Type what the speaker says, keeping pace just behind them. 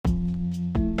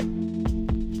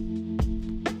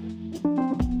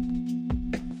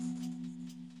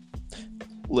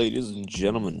Ladies and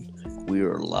gentlemen, we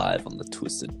are live on the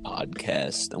Twisted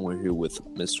Podcast, and we're here with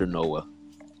Mr. Noah.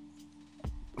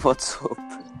 What's up?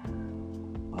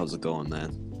 How's it going,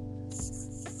 man?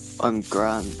 I'm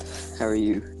grand. How are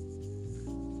you?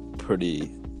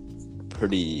 Pretty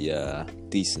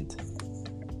decent,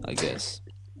 I guess.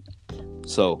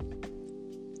 So,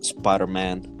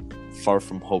 Spider-Man Far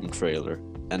From Home trailer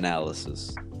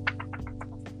analysis.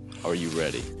 Are you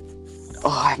ready?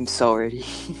 Oh, I'm so ready.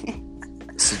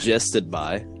 Suggested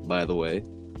by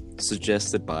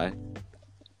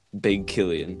Big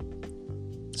Killian.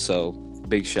 So,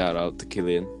 big shout out to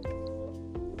Killian,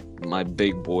 my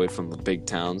big boy from the big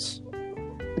towns.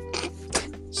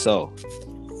 So,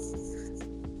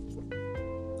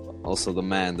 also the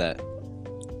man that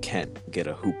can't get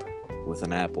a hoop with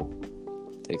an apple.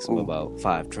 Takes him about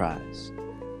 5 tries.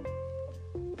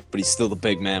 But he's still the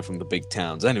big man from the big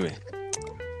towns. Anyway,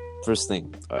 first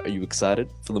thing, are you excited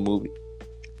for the movie?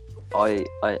 I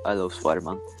love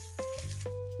Spider-Man.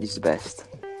 He's the best.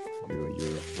 You're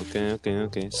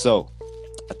okay. So,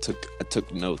 I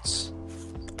took notes,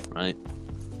 right?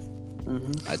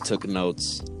 Mm-hmm. I took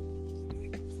notes,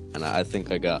 and I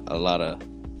think I got a lot of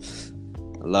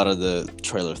the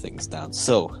trailer things down.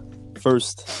 So,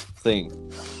 first thing,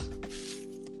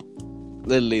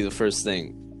 literally the first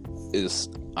thing is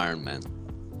Iron Man.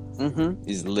 Mm-hmm.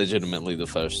 He's legitimately the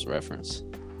first reference.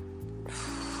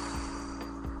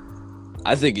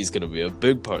 I think he's gonna be a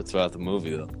big part throughout the movie,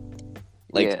 though.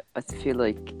 Yeah, I feel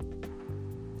like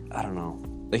I don't know.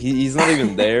 Like he's not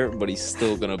even there, but he's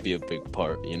still gonna be a big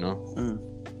part, you know.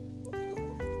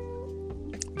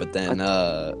 But then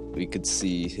we could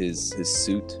see his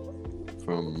suit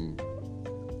from,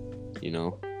 you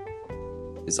know,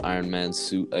 his Iron Man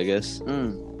suit, I guess.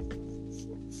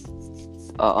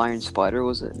 Iron Spider,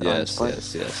 was it? Yes.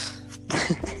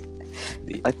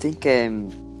 I think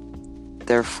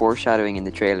they're foreshadowing in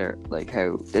the trailer like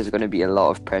how there's going to be a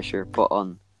lot of pressure put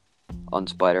on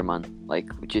Spider-Man, like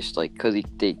just like because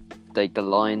the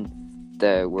line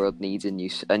 "the world needs a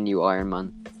new Iron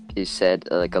Man" is said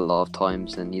like a lot of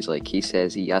times, and he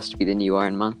says he has to be the new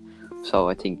Iron Man. So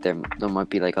I think there might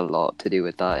be like a lot to do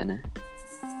with that in it.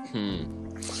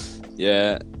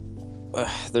 Yeah.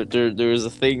 There's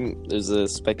a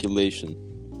speculation.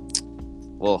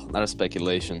 Well, not a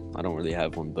speculation. I don't really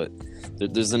have one, but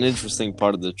there's an interesting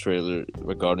part of the trailer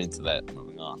regarding to that.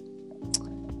 Moving on,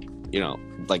 you know,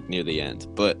 like near the end.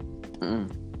 But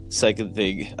second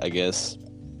thing, I guess,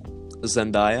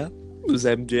 Zendaya was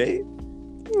MJ.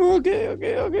 Okay.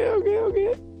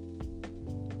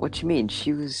 What you mean?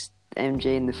 She was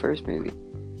MJ in the first movie.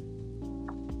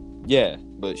 Yeah,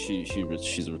 but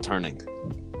she's returning.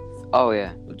 Oh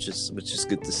yeah, which is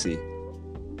good to see.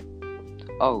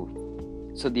 Oh,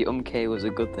 so the was a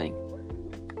good thing.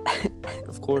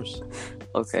 Of course.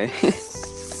 Okay.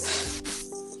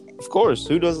 Of course.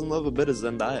 Who doesn't love a bit of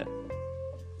Zendaya?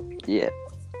 Yeah.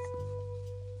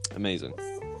 Amazing.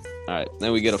 All right,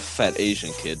 then we get a fat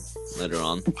Asian kid later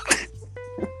on.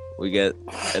 We get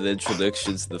an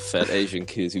introduction to the fat Asian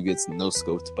kid who gets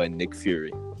no-scoped by Nick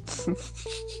Fury.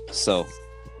 So,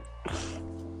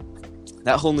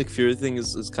 that whole Nick Fury thing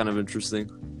is kind of interesting.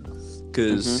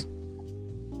 Because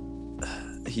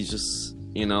he's just,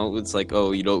 you know, it's like,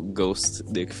 oh, you don't ghost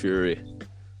Nick Fury.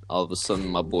 All of a sudden,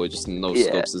 my boy just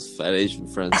no-scopes his fat Asian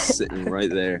friend sitting right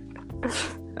there.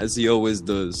 As he always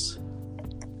does.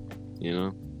 You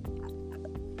know?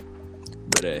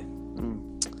 But hey.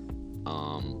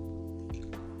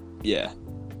 Yeah.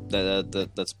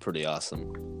 That's pretty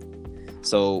awesome.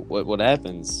 So, what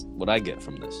happens, what I get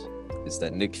from this, is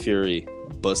that Nick Fury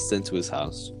busts into his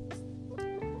house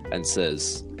and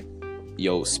says,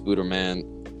 "Yo, Spooderman,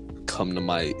 come to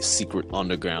my secret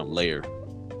underground lair."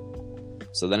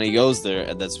 So then he goes there,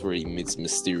 and that's where he meets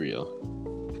Mysterio.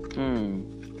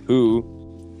 Who,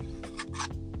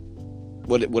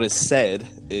 what is said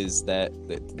is that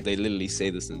they literally say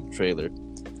this in the trailer,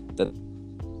 that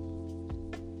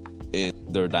in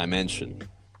their dimension,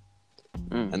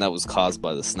 and that was caused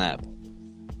by the snap.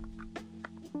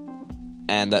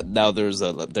 And that now there's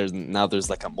like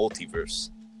a multiverse.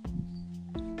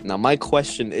 Now my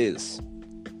question is,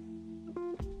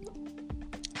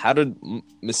 how did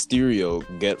Mysterio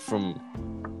get from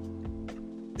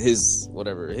his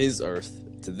Earth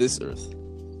to this Earth?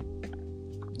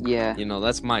 Yeah. You know,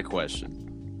 that's my question.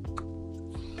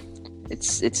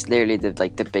 It's literally the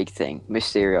big thing.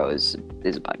 Mysterio is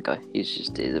a bad guy. He's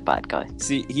a bad guy.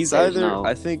 See,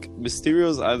 I think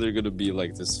Mysterio's either gonna be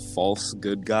like this false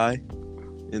good guy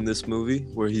in this movie,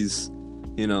 where he's,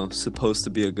 you know, supposed to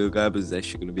be a good guy, but he's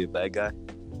actually gonna be a bad guy.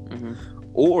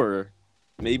 Or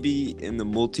maybe in the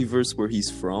multiverse where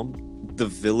he's from, the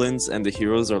villains and the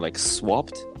heroes are like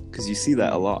swapped, because you see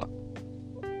that a lot.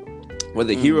 Where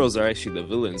the heroes are actually the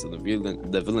villains and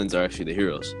the villains are actually the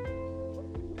heroes.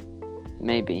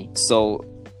 Maybe. So,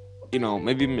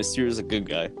 maybe Mysterio is a good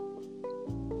guy.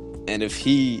 And if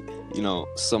he,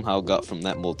 somehow got from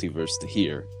that multiverse to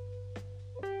here,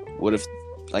 what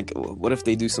if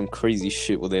they do some crazy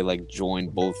shit where they like join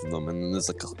both of them and then there's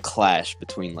like a clash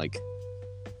between like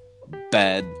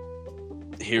bad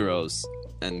heroes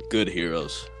and good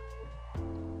heroes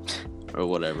or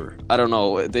whatever. I don't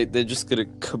know. They're just gonna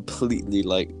completely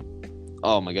like,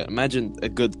 oh my god, imagine a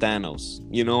good Thanos.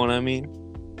 You know what I mean?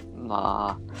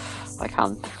 Nah, I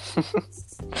can't.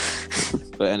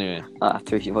 But anyway,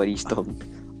 after what he's done,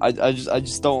 I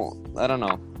just don't. I don't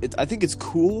know. I think it's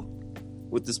cool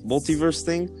with this multiverse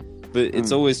thing, but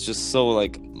it's always just so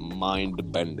like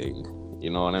mind bending. You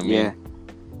know what I mean? Yeah.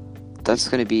 That's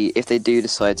gonna be, if they do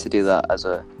decide to do that as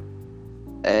a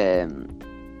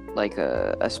like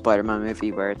a Spider-Man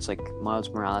movie where it's like Miles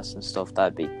Morales and stuff,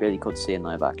 that'd be really cool to see in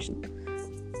live action.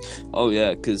 Oh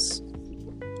yeah, because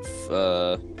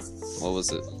what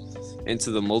was it?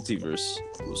 Into the Multiverse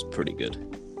was pretty good.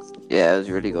 Yeah, it was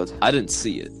really good. I didn't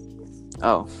see it.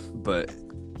 Oh, but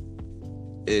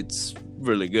it's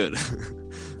really good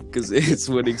because it's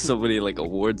winning so many like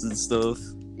awards and stuff.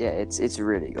 Yeah, it's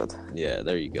really good. Yeah,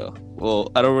 there you go.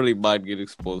 Well, I don't really mind getting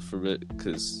spoiled from it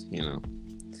because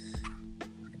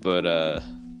but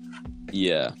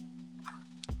yeah.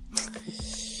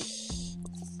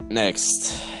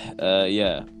 Next,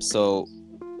 yeah. So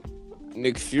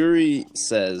Nick Fury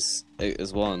says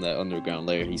as well in that underground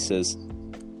layer. He says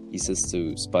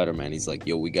to Spider-Man, he's like,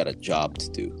 "Yo, we got a job to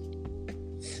do."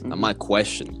 Now, my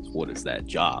question is, what is that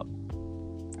job?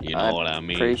 You know what I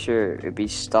mean? Pretty sure it'd be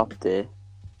stop the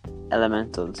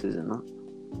elementals, isn't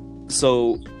it?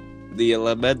 So, the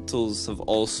elementals have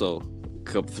also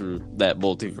come through that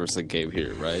multiverse and came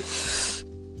here, right?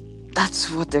 That's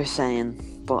what they're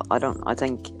saying, but I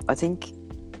think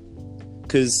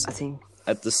because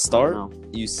at the start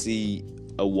you see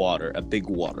a big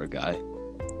water guy.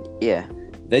 Yeah.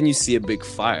 Then you see a big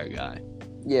fire guy.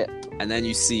 Yeah. And then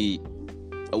you see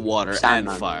a water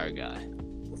Sandman. and fire guy.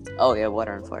 Oh yeah,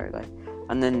 water and fire guy.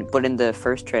 And then, but in the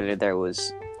first trailer there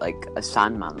was like a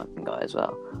Sandman looking guy as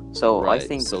well. So right. I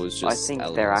think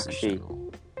they're actually,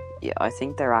 I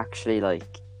think they're actually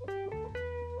like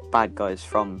bad guys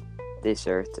from this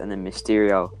Earth, and then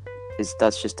Mysterio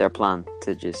that's just their plan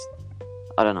to just,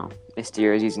 I don't know,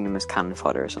 Mysterio is using them as cannon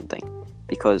fodder or something,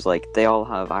 because like they all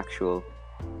have actual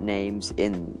names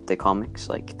in the comics.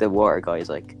 Like the water guy is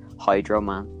like Hydro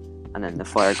Man, and then the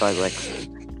fire guy's like,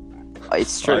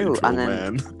 it's true, Hydro and then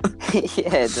Man.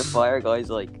 yeah, the fire guy's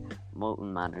like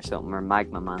Molten Man or something, or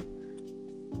Magma Man,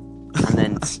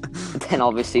 and then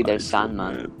obviously there's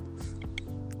Sandman.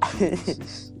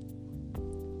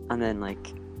 And then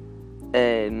like,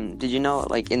 did you know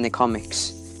like in the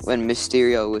comics when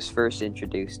Mysterio was first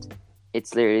introduced,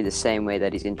 it's literally the same way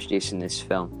that he's introduced in this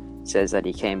film. It says that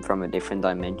he came from a different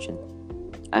dimension,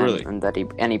 Really? and that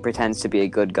he pretends to be a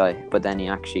good guy, but then he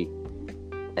actually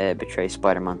betrays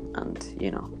Spider-Man, and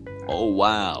Oh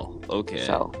wow. Okay.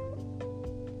 so,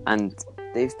 and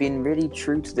they've been really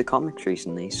true to the comics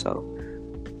recently. So,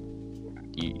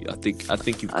 I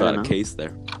think you've I got don't a know. case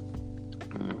there.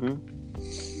 hmm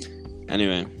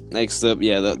Anyway, next up,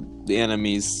 the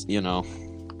enemies,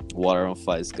 water on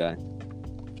fights guy.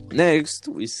 Next,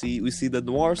 we see the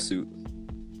noir suit.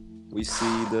 We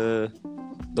see the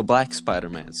black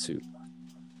Spider-Man suit.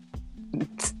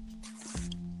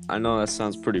 I know that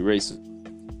sounds pretty racist.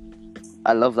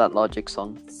 I love that Logic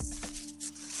song.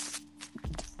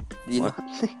 You know,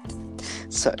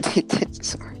 sorry.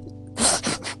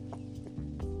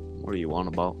 What are you on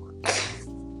about?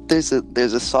 There's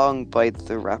a song by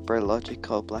the rapper Logic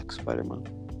called Black Spider-Man.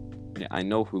 Yeah, I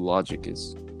know who Logic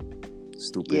is.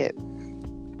 Stupid. Yeah.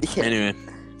 Anyway,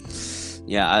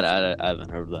 yeah, I haven't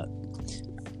heard of that.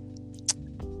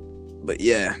 But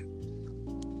yeah,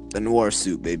 the noir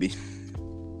suit, baby.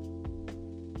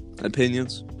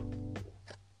 Opinions?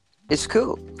 It's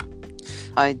cool.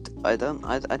 I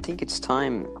think it's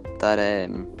time that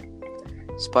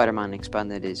Spider-Man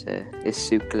expanded his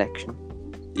suit collection.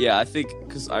 Yeah, I think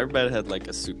because Iron Man had like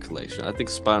a suit collection. I think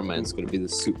Spider-Man's gonna be the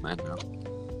suit man now.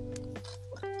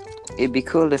 It'd be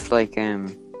cool if like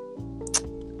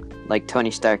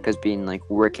Tony Stark has been like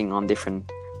working on different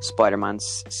Spider-Man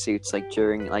suits like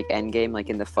during like Endgame, like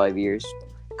in the 5 years,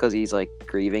 because he's like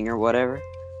grieving or whatever.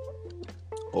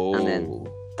 Oh, And then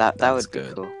that that's would be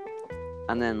good. cool.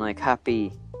 And then like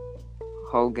Happy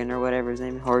Hogan or whatever his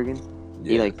name is, Horgan.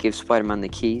 Yeah. He like gives Spider-Man the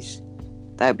keys.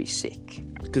 That'd be sick.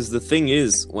 Because the thing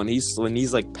is, when he's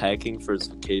like packing for his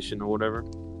vacation or whatever,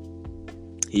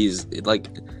 he's like,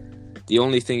 the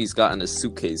only thing he's got in his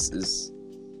suitcase is,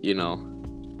 you know,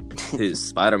 his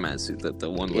Spider-Man suit, the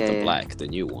one with the black, the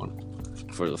new one,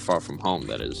 for the Far From Home,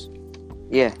 that is.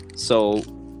 Yeah. So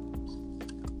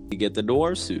you get the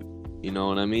noir suit. You know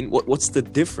what I mean? What's the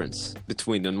difference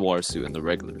between the noir suit and the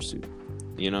regular suit?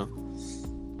 You know?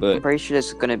 But I'm pretty sure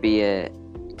there's gonna be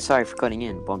sorry for cutting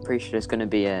in, but I'm pretty sure there's gonna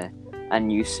be a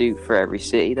new suit for every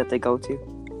city that they go to.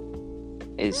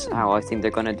 Is how I think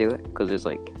they're gonna do it, because there's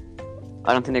like,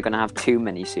 I don't think they're gonna have too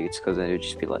many suits, because it would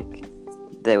just be like,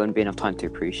 there wouldn't be enough time to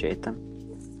appreciate them.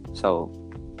 So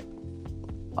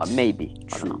maybe,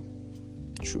 I don't know.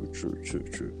 True.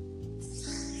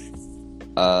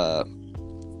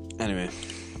 Anyway,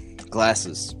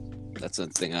 glasses. That's a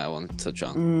thing I want to touch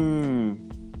on.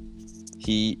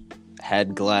 He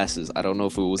had glasses. I don't know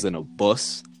if it was in a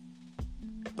bus,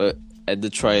 but at the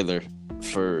trailer,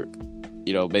 for,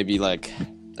 you know, maybe like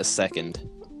a second,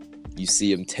 you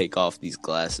see him take off these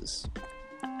glasses.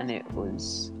 And it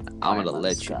was... I'm gonna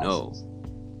let you know,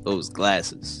 those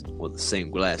glasses were the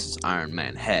same glasses Iron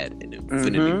Man had in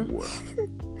Infinity War.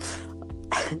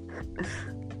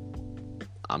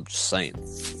 I'm just saying.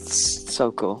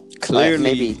 So cool. Clearly,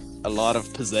 maybe a lot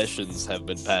of possessions have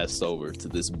been passed over to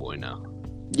this boy now.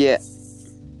 Yeah.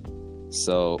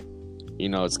 So, you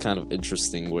know, it's kind of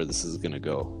interesting where this is gonna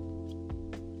go.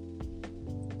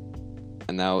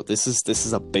 And now this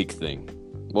is a big thing.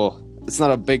 Well, it's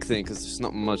not a big thing because there's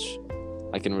not much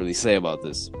I can really say about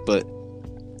this. But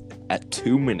at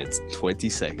 2 minutes 20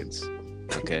 seconds,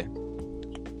 okay,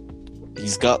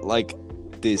 he's got like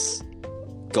this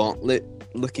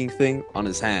gauntlet-looking thing on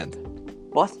his hand.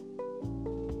 What?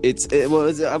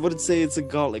 I wouldn't say it's a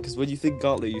gauntlet, because when you think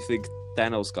gauntlet, you think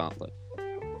Thanos gauntlet.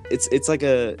 It's like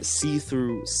a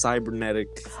see-through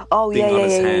cybernetic thing on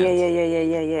his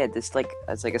hand. Yeah. This like,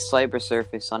 it's like a cyber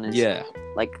surface on his. Yeah.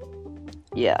 Like,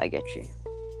 yeah, I get you.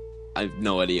 I have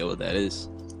no idea what that is,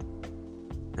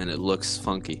 and it looks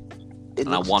funky,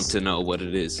 I want to know what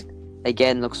it is.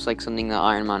 Again, looks like something that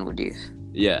Iron Man would use.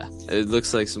 Yeah, it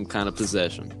looks like some kind of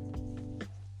possession.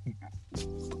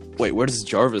 Wait, where does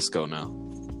Jarvis go now?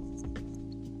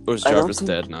 Or is Jarvis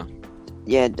dead now?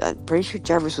 Yeah, I'm pretty sure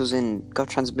Jarvis got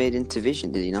transmitted into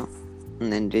Vision, did he not?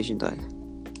 And then Vision died.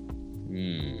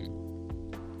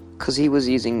 Because he was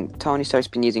Tony Stark's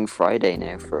been using Friday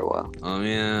now for a while. Oh,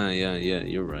 yeah,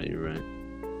 you're right.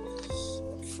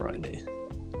 Friday.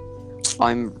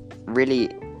 I'm really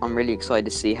excited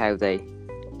to see how they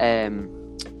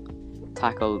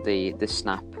tackle the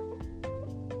snap.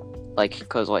 Like,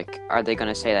 because, like, are they going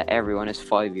to say that everyone is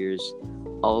 5 years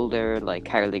older? Like,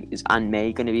 is Aunt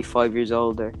May going to be 5 years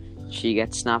older? She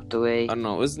gets snapped away? I don't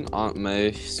know. Isn't Aunt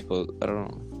May supposed... I don't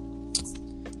know.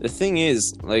 The thing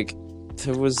is, like,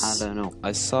 there was... I don't know.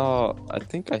 I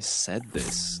think I said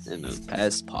this in a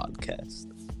past podcast.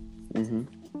 I'm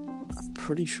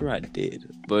pretty sure I did.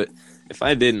 But if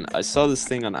I didn't, I saw this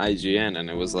thing on IGN, and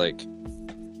it was like,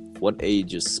 what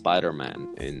age is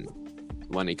Spider-Man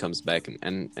when he comes back in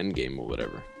Endgame or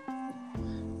whatever?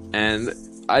 And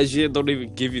IGN don't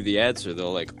even give you the answer. They're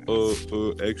like,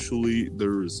 actually,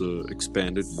 there's a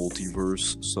expanded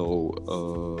multiverse,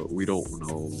 so we don't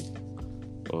know.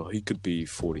 He could be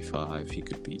 45, he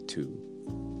could be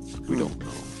 2. We don't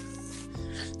know.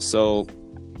 So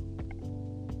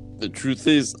the truth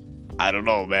is, I don't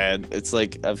know, man. It's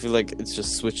like, I feel like it's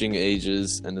just switching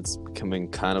ages, and it's becoming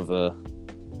kind of a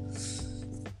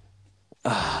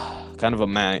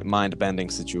mind-bending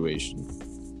situation.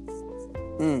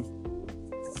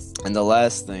 And the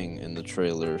last thing in the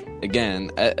trailer,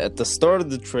 again, at the start of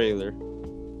the trailer,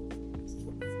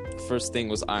 first thing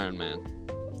was Iron Man.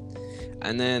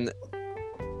 And then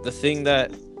the thing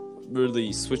that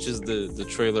really switches the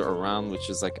trailer around, which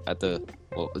is like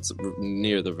it's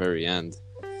near the very end,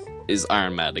 is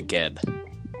Iron Man again.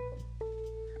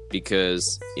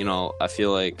 Because, you know, I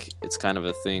feel like it's kind of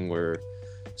a thing where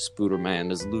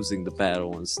Spider-Man is losing the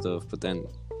battle and stuff, but then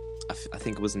I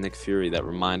think it was Nick Fury that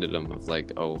reminded him of,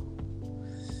 like,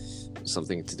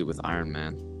 something to do with Iron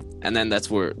Man. And then that's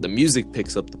where the music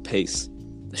picks up the pace.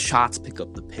 The shots pick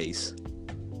up the pace.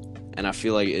 And I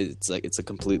feel like it's a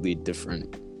completely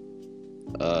different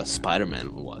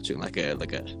Spider-Man we're watching, like a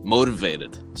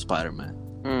motivated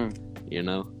Spider-Man. You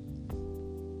know?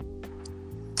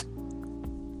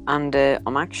 And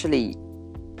I'm actually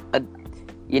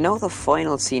you know the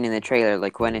final scene in the trailer,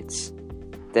 like when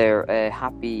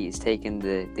Happy is taking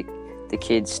the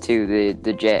kids to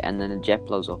the jet, and then the jet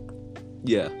blows up.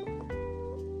 Yeah.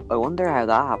 I wonder how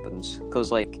that happens,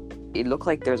 because like it looked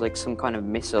like there's like some kind of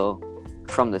missile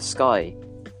from the sky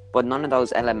but none of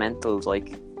those elementals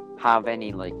like have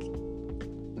any like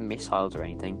missiles or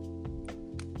anything.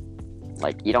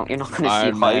 Like you're not gonna see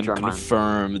Iron Man Hydra Man.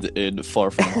 confirmed in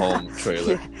Far From Home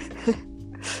trailer.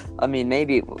 I mean,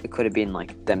 maybe it could have been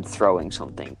like them throwing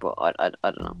something, but I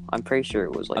don't know. I'm pretty sure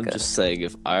it was like I'm just saying,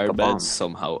 if Iron bomb. Man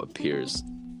somehow appears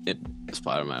in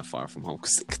Spider-Man Far From Home,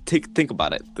 because think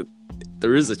about it,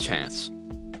 there is a chance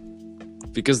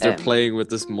because they're playing with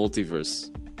this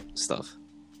multiverse stuff.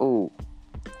 Oh,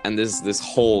 and this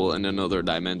hole in another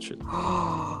dimension.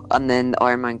 And then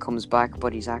Iron Man comes back,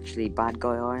 but he's actually bad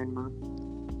guy Iron Man.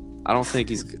 I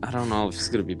don't know if he's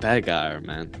gonna be bad guy Iron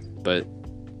Man, but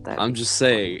I'm just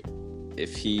saying,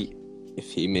 if he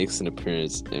makes an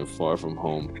appearance in Far From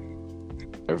Home,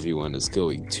 everyone is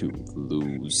going to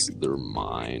lose their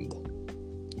mind.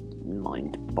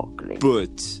 Mind-boggling.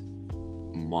 But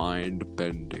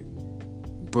mind-bending.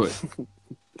 But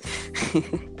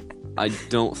I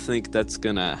don't think that's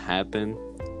gonna happen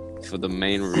for the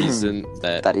main reason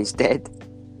that he's dead.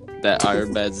 That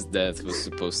Iron Man's death was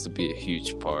supposed to be a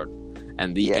huge part,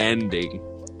 and the ending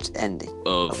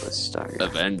of the story.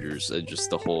 Avengers and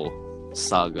just the whole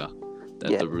saga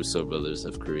that the Russo brothers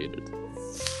have created.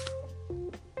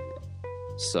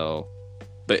 So,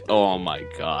 but oh my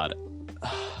god,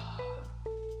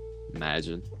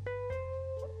 imagine,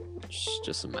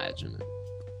 just imagine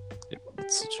it.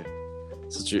 It's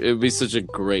it would be such a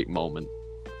great moment.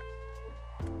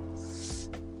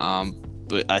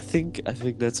 But I think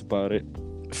that's about it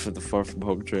for the Far From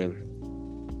Home trailer.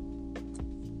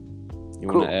 You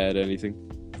want to add anything?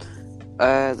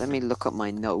 Let me look up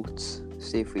my notes.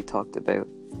 See if we talked about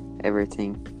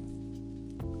everything.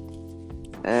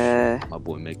 My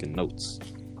boy making notes.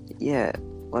 Yeah.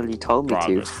 Well, you told me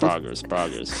to. Progress.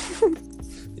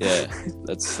 Yeah,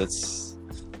 that's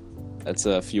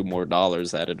a few more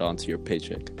dollars added onto your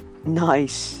paycheck.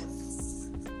 Nice.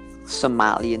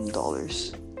 Somalian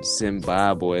dollars.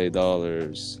 Zimbabwe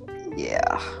dollars.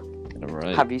 Yeah. All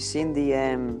right. Have you seen the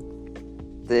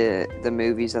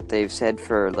movies that they've said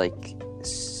for like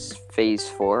phase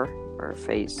 4 or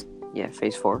phase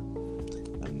 4?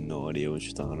 I have no idea what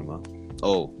you're talking about.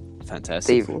 Oh,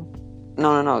 Fantastic Four?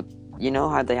 No. You know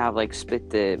how they have like split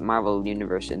the Marvel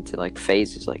universe into like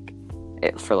phases, like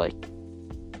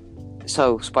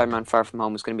so Spider-Man Far From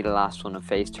Home is going to be the last one of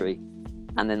phase 3,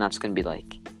 and then that's going to be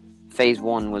like phase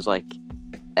 1 was like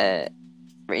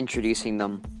introducing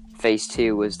them, phase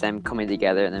 2 was them coming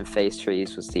together, and then phase 3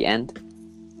 was the end.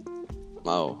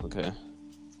 Oh, okay.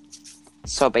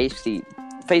 So basically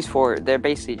phase 4, they're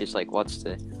basically just like what's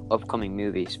the upcoming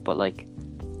movies, but like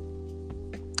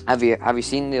have you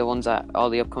seen the ones that all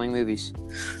the upcoming movies?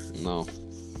 No.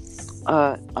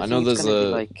 I know there's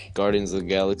like Guardians of the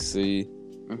Galaxy,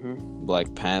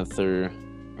 Black Panther,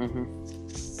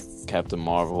 Captain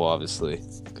Marvel, obviously,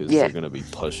 because they're gonna be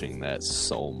pushing that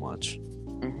so much.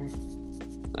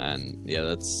 And yeah,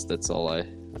 that's all I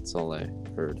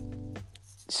heard.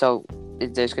 So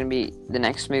there's gonna be the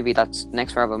next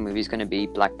Marvel movie is gonna be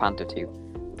Black Panther 2,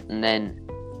 and then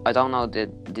I don't know the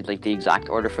exact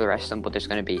order for the rest of them, but there's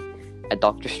gonna be a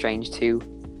Doctor Strange 2.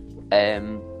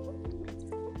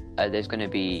 There's gonna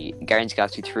be Guardians of the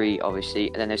Galaxy 3, obviously,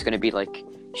 and then there's gonna be like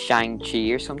Shang-Chi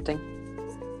or something.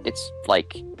 It's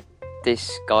like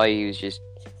this guy he's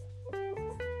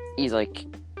like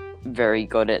very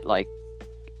good at like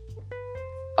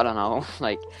I don't know,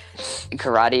 like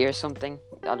karate or something.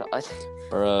 I don't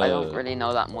really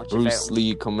know that much about Bruce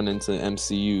Lee coming into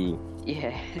MCU.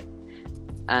 Yeah.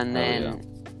 And then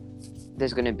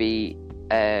there's gonna be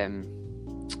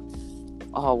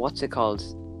what's it called?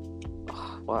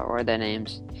 What are their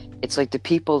names? It's like the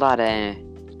people that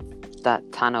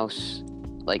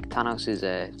Thanos is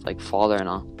like father and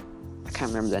all. I can't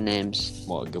remember their names.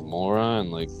 What, Gamora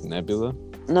and like Nebula?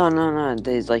 No.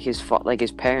 There's like his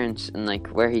parents and like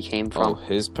where he came from. Oh,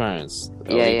 his parents.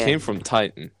 He came from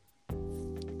Titan.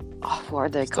 Oh, what are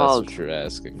they called? That's what you're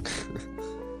asking.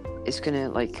 It's gonna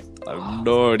like. I have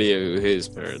no idea who his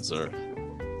parents are.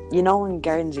 You know, in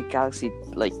Guardians of the Galaxy,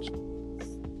 like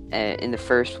in the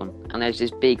first one, and there's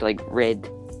this big like red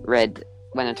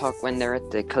when they're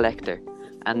at the collector,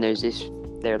 and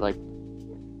they're like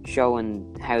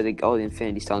showing how all the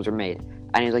Infinity Stones were made,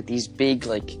 and there's like these big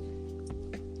like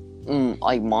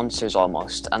monsters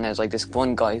almost, and there's like this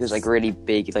one guy who's like really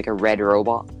big, like a red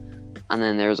robot, and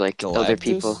then there's like Galactus? Other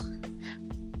people.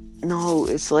 No,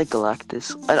 it's like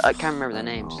Galactus. I can't remember their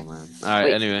names. Oh man! All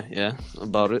right. Anyway, yeah,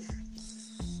 about it.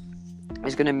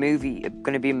 There's gonna be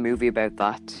a movie about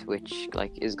that, which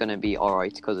like is gonna be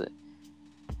alright because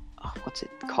what's it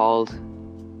called?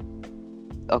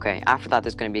 Okay, after that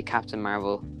there's gonna be a Captain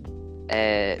Marvel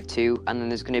 2, and then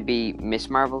there's going to be Miss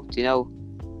Marvel. Do you know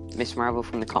Miss Marvel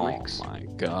from the comics? Oh my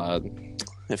god!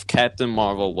 If Captain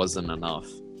Marvel wasn't enough,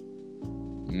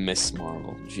 Miss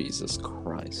Marvel, Jesus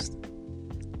Christ!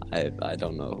 I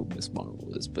don't know who Miss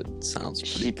Marvel is, but it sounds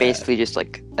pretty She's bad. basically just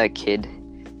like a kid,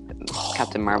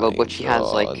 Captain Marvel, my but she has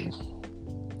like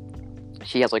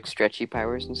God. stretchy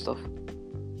powers and stuff.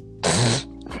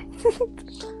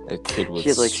 A kid with She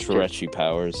has, like, stretchy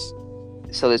powers.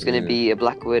 So there's going to Yeah. be a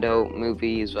Black Widow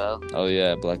movie as well. Oh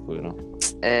yeah, Black Widow.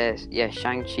 Yeah,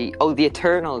 Shang-Chi. Oh, the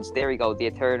Eternals. There we go, the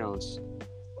Eternals.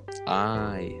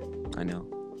 I know.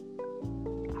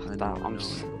 I That, know.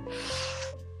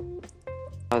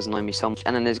 that was annoying me so much.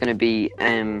 And then there's going to be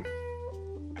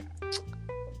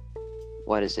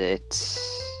what is it?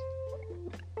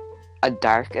 A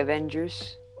Dark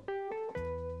Avengers,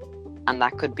 and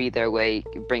that could be their way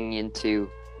bringing into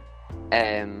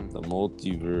The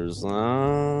multiverse.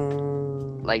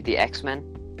 like the X-Men,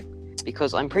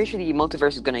 because I'm pretty sure the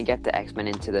multiverse is going to get the X-Men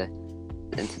into the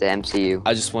MCU.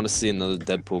 I just want to see another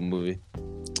Deadpool movie.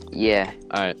 Yeah.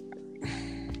 All right.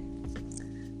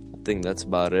 I think that's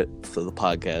about it for the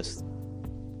podcast.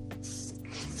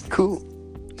 Cool.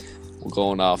 We're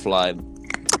going offline.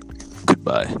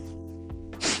 Goodbye.